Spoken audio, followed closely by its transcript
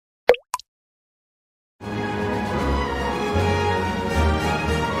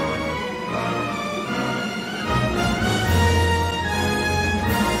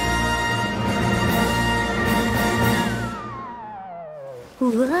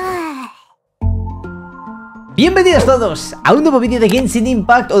Bienvenidos todos a un nuevo vídeo de Genshin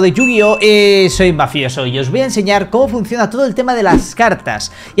Impact o de Yu-Gi-Oh! Soy Mafioso y os voy a enseñar cómo funciona todo el tema de las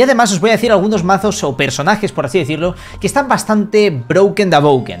cartas. Y además os voy a decir algunos mazos o personajes, por así decirlo, que están bastante broken da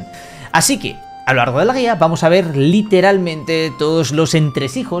broken. Así que, a lo largo de la guía vamos a ver literalmente todos los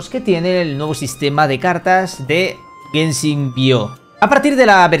entresijos que tiene el nuevo sistema de cartas de Genshin Impact. A partir de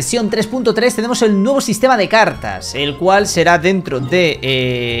la versión 3.3 tenemos el nuevo sistema de cartas, el cual será dentro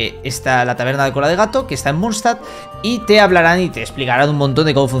de la taberna de cola de gato, que está en Mondstadt, y te hablarán y te explicarán un montón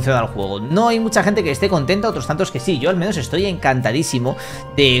de cómo funciona el juego. No hay mucha gente que esté contenta, otros tantos que sí. Yo al menos estoy encantadísimo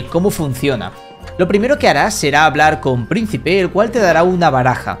de cómo funciona. Lo primero que harás será hablar con Príncipe, el cual te dará una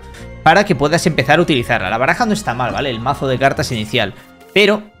baraja para que puedas empezar a utilizarla. La baraja no está mal, ¿vale? El mazo de cartas inicial,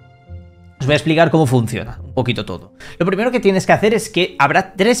 pero os voy a explicar cómo funciona un poquito todo. Lo primero que tienes que hacer es que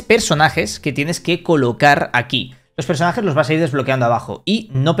habrá 3 personajes que tienes que colocar aquí. Los personajes los vas a ir desbloqueando abajo. Y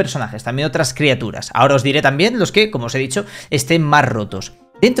no personajes, también otras criaturas. Ahora os diré también los que, como os he dicho, estén más rotos.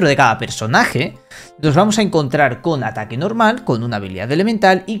 Dentro de cada personaje nos vamos a encontrar con ataque normal, con una habilidad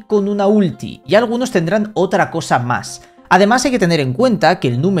elemental y con una ulti. Y algunos tendrán otra cosa más. Además hay que tener en cuenta que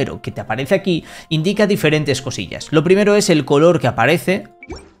el número que te aparece aquí indica diferentes cosillas. Lo primero es el color que aparece,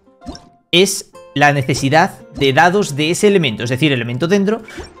 es la necesidad de dados de ese elemento, es decir, elemento dendro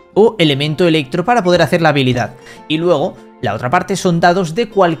o elemento electro para poder hacer la habilidad. Y luego, la otra parte son dados de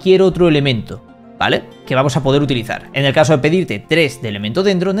cualquier otro elemento, ¿vale? Que vamos a poder utilizar. En el caso de pedirte 3 de elemento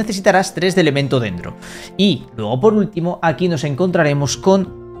dendro, necesitarás 3 de elemento dendro. Y luego, por último, aquí nos encontraremos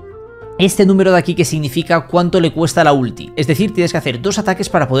con este número de aquí que significa cuánto le cuesta la ulti. Es decir, tienes que hacer 2 ataques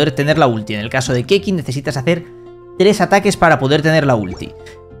para poder tener la ulti. En el caso de Keki necesitas hacer 3 ataques para poder tener la ulti.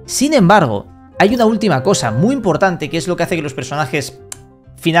 Sin embargo, hay una última cosa muy importante que es lo que hace que los personajes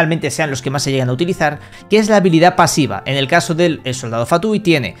finalmente sean los que más se llegan a utilizar, que es la habilidad pasiva. En el caso del soldado Fatui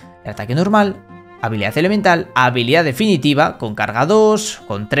tiene el ataque normal, habilidad elemental, habilidad definitiva con carga 2,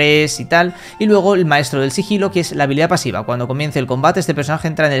 con 3 y tal, y luego el maestro del sigilo, que es la habilidad pasiva. Cuando comience el combate este personaje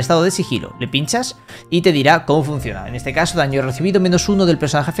entra en el estado de sigilo, le pinchas y te dirá cómo funciona. En este caso, daño recibido -1 del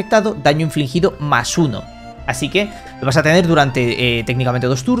personaje afectado, daño infligido +1. Así que lo vas a tener durante técnicamente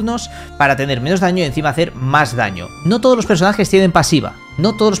 2 turnos para tener menos daño y encima hacer más daño. No todos los personajes tienen pasiva.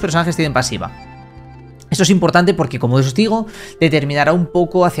 No todos los personajes tienen pasiva. Eso es importante porque, como os digo, determinará un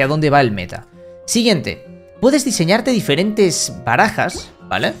poco hacia dónde va el meta. Siguiente. Puedes diseñarte diferentes barajas,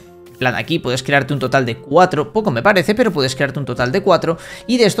 ¿vale? En plan, aquí puedes crearte un total de 4, poco me parece, pero puedes crearte un total de 4.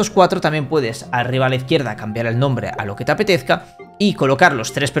 Y de estos 4 también puedes, arriba a la izquierda, cambiar el nombre a lo que te apetezca y colocar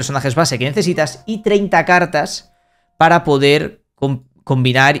los 3 personajes base que necesitas y 30 cartas para poder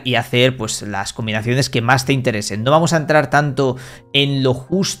combinar y hacer pues las combinaciones que más te interesen. No vamos a entrar tanto en lo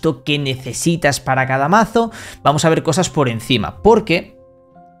justo que necesitas para cada mazo, vamos a ver cosas por encima, porque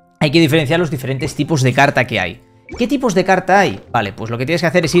hay que diferenciar los diferentes tipos de carta que hay. ¿Qué tipos de carta hay? Vale, pues lo que tienes que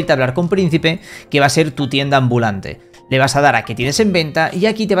hacer es irte a hablar con Príncipe, que va a ser tu tienda ambulante. Le vas a dar a qué tienes en venta y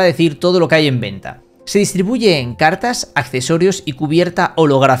aquí te va a decir todo lo que hay en venta. Se distribuye en cartas, accesorios y cubierta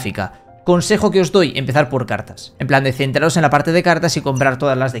holográfica. Consejo que os doy, empezar por cartas. En plan de centraros en la parte de cartas y comprar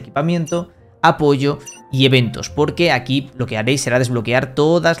todas las de equipamiento, apoyo y eventos, porque aquí lo que haréis será desbloquear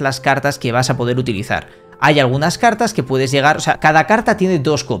todas las cartas que vas a poder utilizar. Hay algunas cartas que puedes llegar, o sea, cada carta tiene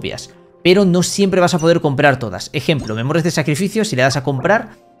 2 copias, pero no siempre vas a poder comprar todas. Ejemplo, Memorias de Sacrificio, si le das a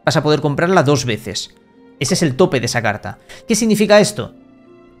comprar, vas a poder comprarla 2 veces. Ese es el tope de esa carta. ¿Qué significa esto?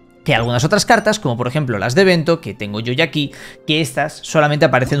 Que algunas otras cartas, como por ejemplo las de evento, que tengo yo ya aquí, que estas solamente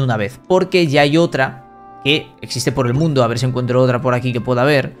aparecen una vez, porque ya hay otra que existe por el mundo, a ver si encuentro otra por aquí que pueda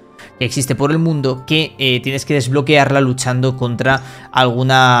haber, que existe por el mundo, que tienes que desbloquearla luchando contra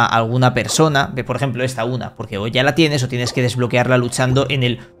alguna persona, por ejemplo esta porque o ya la tienes o tienes que desbloquearla luchando en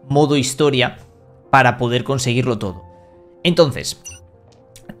el modo historia para poder conseguirlo todo. Entonces,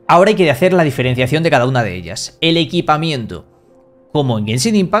 ahora hay que hacer la diferenciación de cada una de ellas. El equipamiento. Como en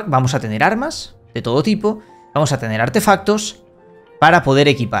Genshin Impact vamos a tener armas de todo tipo, vamos a tener artefactos para poder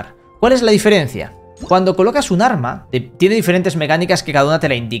equipar. ¿Cuál es la diferencia? Cuando colocas un arma, tiene diferentes mecánicas que cada una te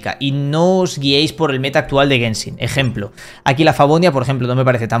la indica y no os guiéis por el meta actual de Genshin. Ejemplo, aquí la Favonia, por ejemplo, no me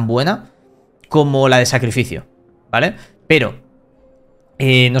parece tan buena como la de Sacrificio, ¿vale? Pero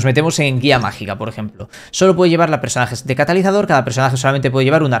nos metemos en Guía Mágica, por ejemplo. Solo puede llevar la personajes de catalizador, cada personaje solamente puede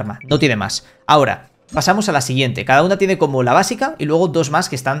llevar un arma, no tiene más. Ahora, pasamos a la siguiente. Cada una tiene como la básica y luego 2 más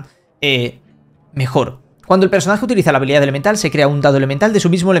que están mejor. Cuando el personaje utiliza la habilidad elemental, se crea un dado elemental de su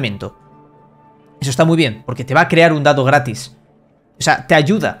mismo elemento. Eso está muy bien, porque te va a crear un dado gratis. O sea, te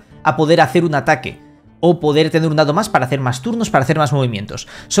ayuda a poder hacer un ataque o poder tener un dado más para hacer más turnos, para hacer más movimientos.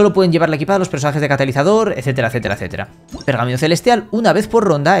 Solo pueden llevarla equipada los personajes de catalizador, etcétera, etcétera, etcétera. Pergamino celestial, una vez por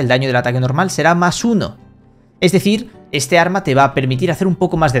ronda, el daño del ataque normal será +1. Es decir, este arma te va a permitir hacer un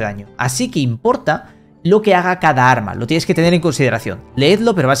poco más de daño. Así que importa lo que haga cada arma, lo tienes que tener en consideración.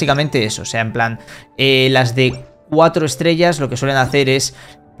 Leedlo, pero básicamente eso, o sea, en plan, las de 4 estrellas lo que suelen hacer es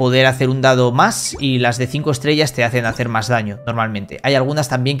poder hacer un dado más y las de 5 estrellas te hacen hacer más daño, normalmente. Hay algunas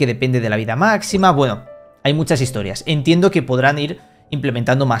también que depende de la vida máxima, bueno, hay muchas historias. Entiendo que podrán ir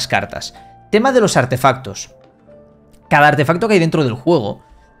implementando más cartas. Tema de los artefactos. Cada artefacto que hay dentro del juego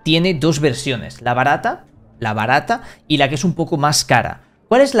tiene dos versiones, la barata y la que es un poco más cara.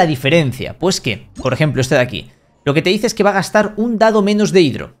 ¿Cuál es la diferencia? Pues que, por ejemplo, este de aquí, lo que te dice es que va a gastar un dado menos de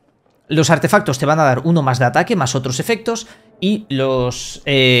hidro. Los artefactos te van a dar uno más de ataque, más otros efectos, y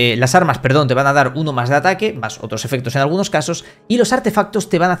las armas, perdón, te van a dar uno más de ataque, más otros efectos en algunos casos, y los artefactos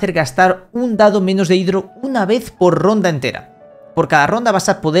te van a hacer gastar un dado menos de hidro una vez por ronda entera. Por cada ronda vas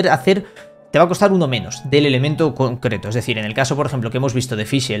a poder hacer, te va a costar uno menos del elemento concreto, es decir, en el caso, por ejemplo, que hemos visto de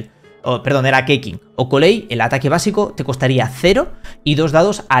Fischl, perdón, era Keking o Colei, el ataque básico te costaría 0 y 2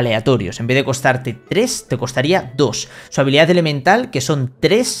 dados aleatorios. En vez de costarte 3, te costaría 2. Su habilidad elemental, que son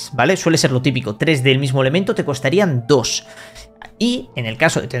 3, ¿vale? Suele ser lo típico, 3 del mismo elemento te costarían 2. Y en el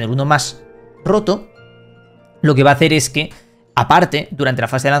caso de tener uno más roto, lo que va a hacer es que, aparte, durante la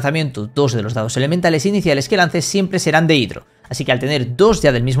fase de lanzamiento, 2 de los dados elementales iniciales que lances siempre serán de hidro. Así que al tener 2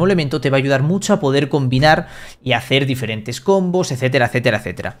 ya del mismo elemento te va a ayudar mucho a poder combinar y hacer diferentes combos, etcétera, etcétera,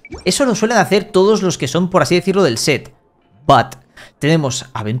 etcétera. Eso lo suelen hacer todos los que son, por así decirlo, del set. But tenemos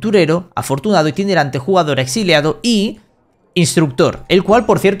aventurero, afortunado, itinerante, jugador exiliado y instructor, el cual,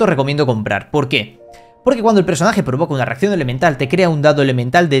 por cierto, recomiendo comprar. ¿Por qué? Porque cuando el personaje provoca una reacción elemental, te crea un dado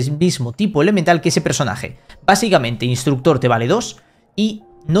elemental del mismo tipo elemental que ese personaje. Básicamente, instructor te vale 2 y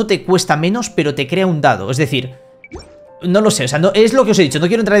no te cuesta menos, pero te crea un dado. Es decir, no lo sé, o sea, no, es lo que os he dicho, no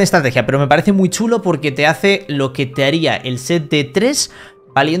quiero entrar en estrategia, pero me parece muy chulo porque te hace lo que te haría el set de 3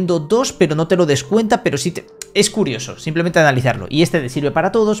 valiendo 2, pero no te lo descuenta, pero sí te... Es curioso, simplemente analizarlo. Y este te sirve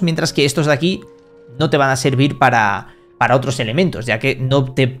para todos, mientras que estos de aquí no te van a servir para otros elementos, ya que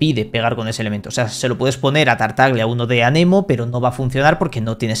no te pide pegar con ese elemento. O sea, se lo puedes poner a Tartaglia, a uno de Anemo, pero no va a funcionar porque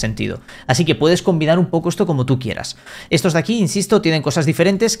no tiene sentido. Así que puedes combinar un poco esto como tú quieras. Estos de aquí, insisto, tienen cosas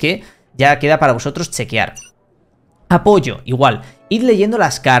diferentes que ya queda para vosotros chequear. Apoyo, igual, id leyendo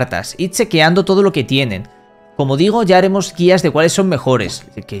las cartas, id chequeando todo lo que tienen. Como digo, ya haremos guías de cuáles son mejores,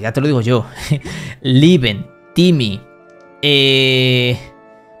 que ya te lo digo yo. Liven, Timi,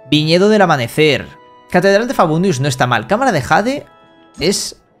 Viñedo del Amanecer, Catedral de Favonius no está mal, Cámara de Jade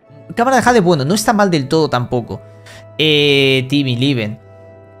es... Cámara de Jade, bueno, no está mal del todo tampoco. Timi, Liven,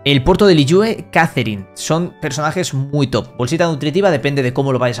 el Puerto de Liyue, Catherine, son personajes muy top. Bolsita nutritiva depende de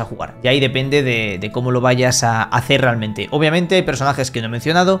cómo lo vayas a jugar. Y ahí depende de cómo lo vayas a hacer realmente. Obviamente hay personajes que no he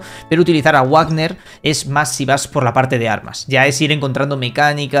mencionado, pero utilizar a Wagner es más si vas por la parte de armas. Ya es ir encontrando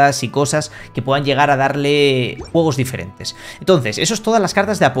mecánicas y cosas que puedan llegar a darle juegos diferentes. Entonces, eso es todas las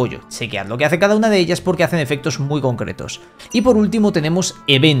cartas de apoyo. Chequead lo que hace cada una de ellas porque hacen efectos muy concretos. Y por último tenemos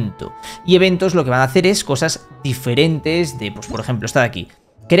evento. Y eventos lo que van a hacer es cosas diferentes de, pues por ejemplo, esta de aquí.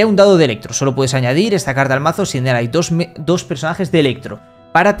 Crea un dado de electro, solo puedes añadir esta carta al mazo si en él hay dos personajes de electro,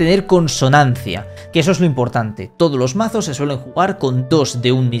 para tener consonancia, que eso es lo importante. Todos los mazos se suelen jugar con 2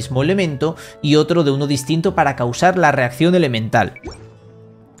 de un mismo elemento y otro de uno distinto para causar la reacción elemental.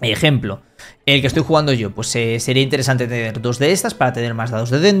 Ejemplo, el que estoy jugando yo, pues sería interesante tener 2 de estas para tener más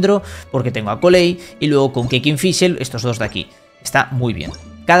dados de dentro, porque tengo a Colei, y luego con Keking Fischl estos 2 de aquí. Está muy bien.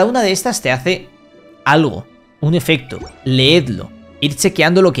 Cada una de estas te hace algo, un efecto, leedlo. Ir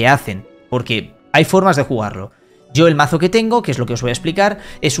chequeando lo que hacen, porque hay formas de jugarlo. Yo el mazo que tengo, que es lo que os voy a explicar,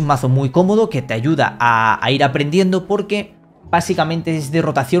 es un mazo muy cómodo que te ayuda a ir aprendiendo porque básicamente es de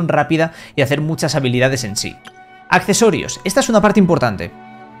rotación rápida y hacer muchas habilidades en sí. Accesorios, esta es una parte importante.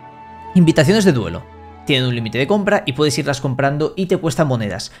 Invitaciones de duelo. Tienen un límite de compra y puedes irlas comprando y te cuestan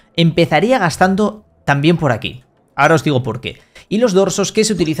monedas. Empezaría gastando también por aquí. Ahora os digo por qué. Y los dorsos que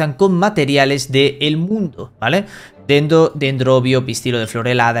se utilizan con materiales del mundo, ¿vale? Dendrobio, pistilo de flor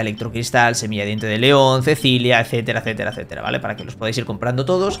helada, electrocristal, semilla de diente de león, Cecilia, etcétera, etcétera, etcétera, ¿vale? Para que los podáis ir comprando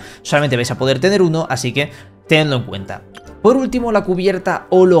todos. Solamente vais a poder tener uno, así que tenedlo en cuenta. Por último, la cubierta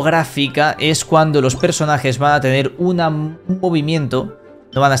holográfica es cuando los personajes van a tener un movimiento,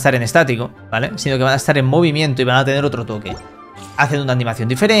 no van a estar en estático, ¿vale? Sino que van a estar en movimiento y van a tener otro toque. Hacen una animación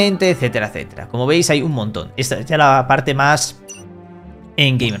diferente, etcétera, etcétera. Como veis hay un montón. Esta es ya la parte más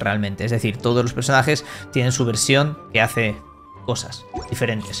endgame realmente. Es decir, todos los personajes tienen su versión que hace cosas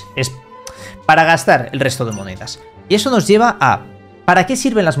diferentes. Es para gastar el resto de monedas. Y eso nos lleva a ¿Para qué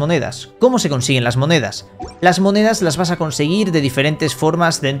sirven las monedas? ¿Cómo se consiguen las monedas? Las monedas las vas a conseguir de diferentes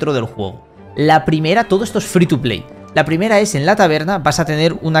formas dentro del juego. La primera, todo esto es free to play. La primera es en la taberna, vas a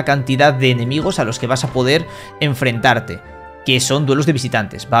tener una cantidad de enemigos a los que vas a poder enfrentarte, que son duelos de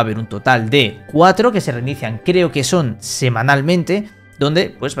visitantes. Va a haber un total de 4 que se reinician, creo que son semanalmente, donde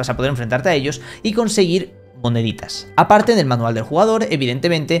pues vas a poder enfrentarte a ellos y conseguir moneditas. Aparte, en el manual del jugador,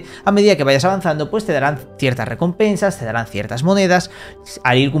 evidentemente, a medida que vayas avanzando, pues te darán ciertas recompensas, te darán ciertas monedas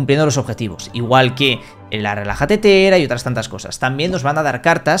al ir cumpliendo los objetivos. Igual que en la relaja tetera y otras tantas cosas. También nos van a dar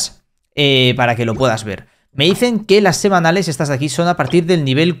cartas para que lo puedas ver. Me dicen que las semanales, estas de aquí, son a partir del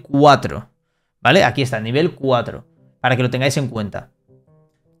nivel 4. ¿Vale? Aquí está, nivel 4. Para que lo tengáis en cuenta.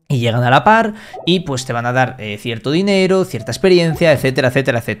 Y llegan a la par y pues te van a dar cierto dinero, cierta experiencia, etcétera,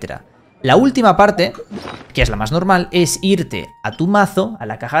 etcétera, etcétera. La última parte, que es la más normal, es irte a tu mazo, a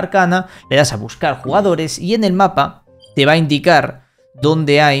la caja arcana, le das a buscar jugadores y en el mapa te va a indicar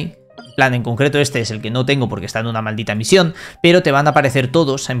dónde hay, en plan en concreto este es el que no tengo porque está en una maldita misión, pero te van a aparecer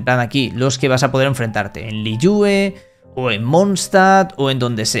todos, en plan aquí, los que vas a poder enfrentarte, en Liyue, o en Mondstadt, o en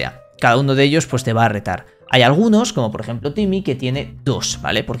donde sea. Cada uno de ellos pues te va a retar. Hay algunos, como por ejemplo Timmy, que tiene 2,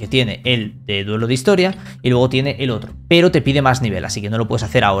 ¿vale? Porque tiene el de duelo de historia y luego tiene el otro. Pero te pide más nivel, así que no lo puedes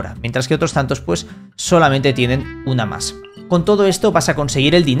hacer ahora. Mientras que otros tantos, pues, solamente tienen una más. Con todo esto vas a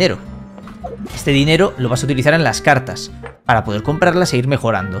conseguir el dinero. Este dinero lo vas a utilizar en las cartas para poder comprarlas e ir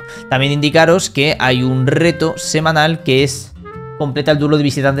mejorando. También indicaros que hay un reto semanal que es... Completa el duelo de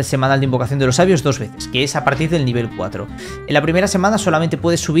visitantes semanal de invocación de los sabios 2 veces, que es a partir del nivel 4. En la primera semana solamente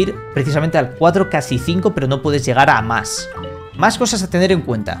puedes subir precisamente al 4, casi 5, pero no puedes llegar a más. Más cosas a tener en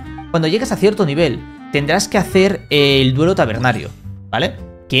cuenta. Cuando llegas a cierto nivel, tendrás que hacer el duelo tabernario, ¿vale?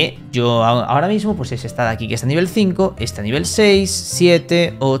 Que yo ahora mismo, pues es esta de aquí, que está a nivel 5, está a nivel 6,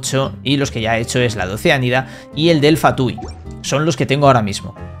 7, 8, y los que ya he hecho es la de Oceánida y el del Fatui. Son los que tengo ahora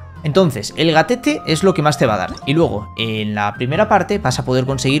mismo. Entonces, el gatete es lo que más te va a dar. Y luego, en la primera parte, vas a poder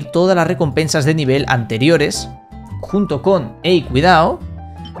conseguir todas las recompensas de nivel anteriores, junto con, ¡ey, cuidado!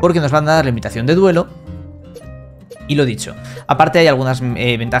 Porque nos van a dar la invitación de duelo. Y lo dicho, aparte hay algunas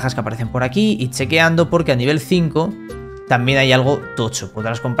ventajas que aparecen por aquí, y chequeando porque a nivel 5 también hay algo tocho.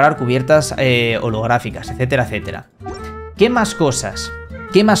 Podrás comprar cubiertas holográficas, etcétera, etcétera. ¿Qué más cosas?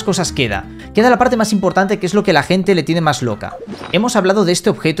 ¿Qué más cosas queda? Queda la parte más importante, que es lo que la gente le tiene más loca. Hemos hablado de este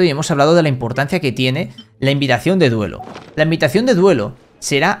objeto y hemos hablado de la importancia que tiene la invitación de duelo. La invitación de duelo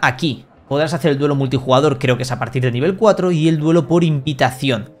será aquí. Podrás hacer el duelo multijugador, creo que es a partir de nivel 4, y el duelo por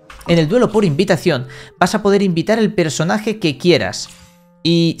invitación. En el duelo por invitación vas a poder invitar el personaje que quieras.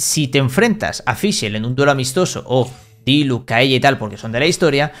 Y si te enfrentas a Fischl en un duelo amistoso, o Diluc, Kaella y tal, porque son de la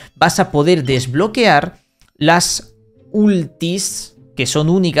historia, vas a poder desbloquear las ultis, que son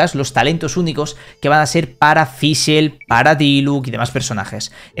únicas, los talentos únicos que van a ser para Fischl, para Diluc y demás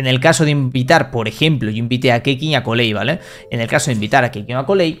personajes. En el caso de invitar, por ejemplo, yo invité a Keki y a Colei, ¿vale? En el caso de invitar a Keki y a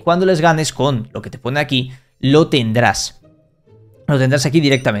Colei, cuando les ganes con lo que te pone aquí, lo tendrás. Lo tendrás aquí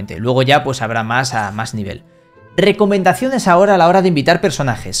directamente. Luego ya pues habrá más a más nivel. Recomendaciones ahora a la hora de invitar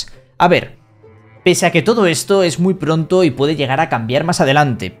personajes. A ver, pese a que todo esto es muy pronto y puede llegar a cambiar más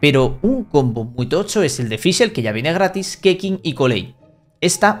adelante, pero un combo muy tocho es el de Fischl, que ya viene gratis, Keki y Colei.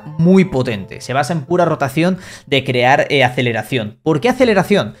 Está muy potente, se basa en pura rotación de crear aceleración. ¿Por qué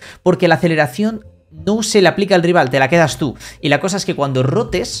aceleración? Porque la aceleración no se le aplica al rival, te la quedas tú. Y la cosa es que cuando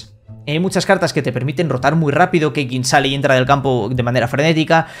rotes, hay muchas cartas que te permiten rotar muy rápido, que quien sale y entra del campo de manera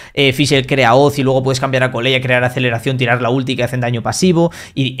frenética, Fischl crea Oz y luego puedes cambiar a Colei a crear aceleración, tirar la ulti que hacen daño pasivo,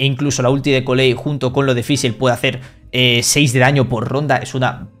 e incluso la ulti de Colei junto con lo de Fischl puede hacer 6 de daño por ronda, es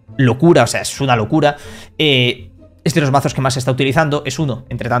una locura, o sea, es una locura. Es de los mazos que más se está utilizando, es uno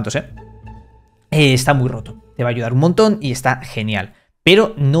entre tantos, está muy roto, te va a ayudar un montón y está genial.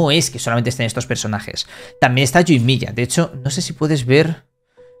 Pero no es que solamente estén estos personajes, también está Yoimiya. De hecho, no sé si puedes ver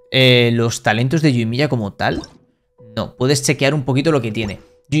los talentos de Yoimiya como tal. No, puedes chequear un poquito lo que tiene.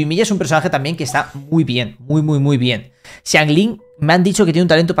 Yoimiya es un personaje también que está muy bien, muy bien. Xiangling me han dicho que tiene un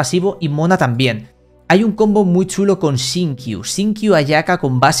talento pasivo y Mona también. Hay un combo muy chulo con Xingqiu. Xingqiu Ayaka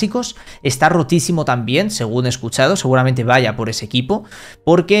con básicos está rotísimo también, según he escuchado. Seguramente vaya por ese equipo,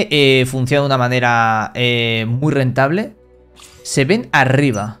 porque funciona de una manera muy rentable. Se ven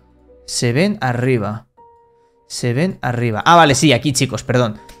arriba. Se ven arriba. Se ven arriba. Ah, vale, sí, aquí chicos,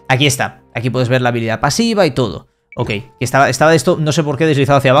 perdón. Aquí está. Aquí puedes ver la habilidad pasiva y todo. Ok, estaba esto, no sé por qué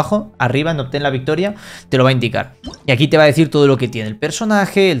deslizado hacia abajo. Arriba, en obtén la victoria, te lo va a indicar. Y aquí te va a decir todo lo que tiene el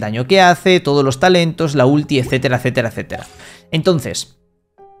personaje, el daño que hace, todos los talentos, la ulti, etcétera, etcétera, etcétera. Entonces,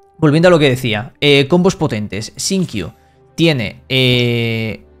 volviendo a lo que decía, combos potentes. Xingqiu tiene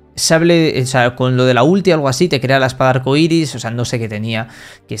sable, o sea, con lo de la ulti o algo así, te crea la espada arcoiris, o sea, no sé qué tenía,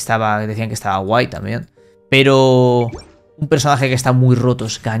 decían que estaba guay también. Pero un personaje que está muy roto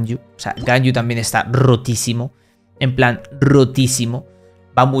es Ganyu, o sea, Ganyu también está rotísimo, en plan, rotísimo.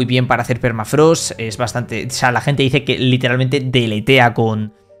 Va muy bien para hacer permafrost, es bastante... O sea, la gente dice que literalmente deletea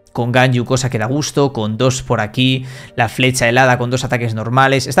con Ganyu, cosa que da gusto, con 2 por aquí, la flecha helada con 2 ataques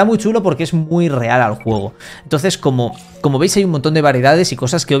normales. Está muy chulo porque es muy real al juego. Entonces, como veis, hay un montón de variedades y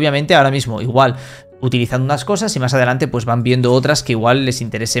cosas que obviamente ahora mismo igual utilizan unas cosas y más adelante pues van viendo otras que igual les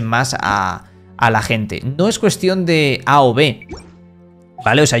interesen más a la gente. No es cuestión de A o B,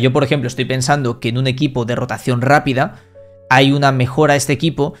 ¿vale? O sea, yo por ejemplo estoy pensando que en un equipo de rotación rápida hay una mejora a este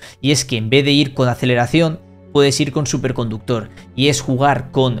equipo, y es que en vez de ir con aceleración, puedes ir con superconductor, y es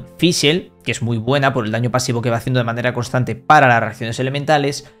jugar con Fischl, que es muy buena por el daño pasivo que va haciendo de manera constante para las reacciones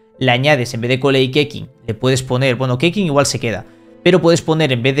elementales. Le añades, en vez de Cole y Keking, le puedes poner, bueno, Keking igual se queda, pero puedes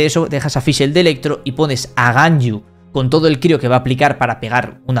poner, en vez de eso, dejas a Fischl de electro y pones a Ganyu con todo el crío que va a aplicar para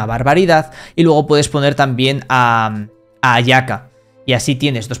pegar una barbaridad, y luego puedes poner también a Ayaka, y así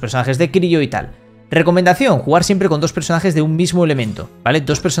tienes 2 personajes de crío y tal. Recomendación, jugar siempre con 2 personajes de un mismo elemento, ¿vale?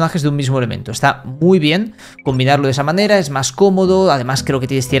 2 personajes de un mismo elemento. Está muy bien combinarlo de esa manera, es más cómodo, además creo que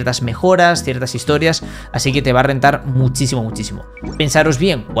tienes ciertas mejoras, ciertas historias, así que te va a rentar muchísimo, muchísimo. Pensaros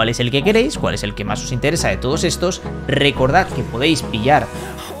bien cuál es el que queréis, cuál es el que más os interesa de todos estos. Recordad que podéis pillar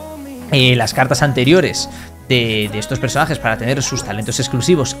las cartas anteriores de estos personajes para tener sus talentos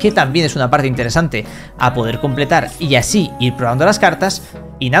exclusivos, que también es una parte interesante a poder completar y así ir probando las cartas.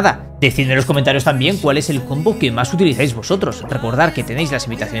 Y nada, decidme en los comentarios también cuál es el combo que más utilizáis vosotros. Recordad que tenéis las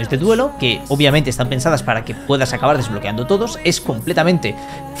invitaciones de duelo, que obviamente están pensadas para que puedas acabar desbloqueando todos. Es completamente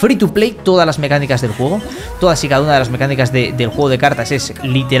free to play todas las mecánicas del juego. Todas y cada una de las mecánicas del juego de cartas es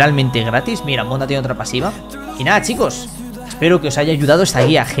literalmente gratis. Mira, Mona tiene otra pasiva. Y nada, chicos, espero que os haya ayudado esta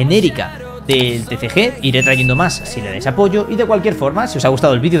guía genérica del TCG. Iré trayendo más si le dais apoyo, y de cualquier forma, si os ha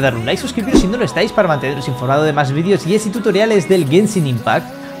gustado el vídeo, darle un like, suscribiros si no lo estáis para manteneros informados de más vídeos y tutoriales del Genshin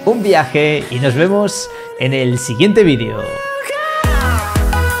Impact. Un viaje y nos vemos en el siguiente vídeo.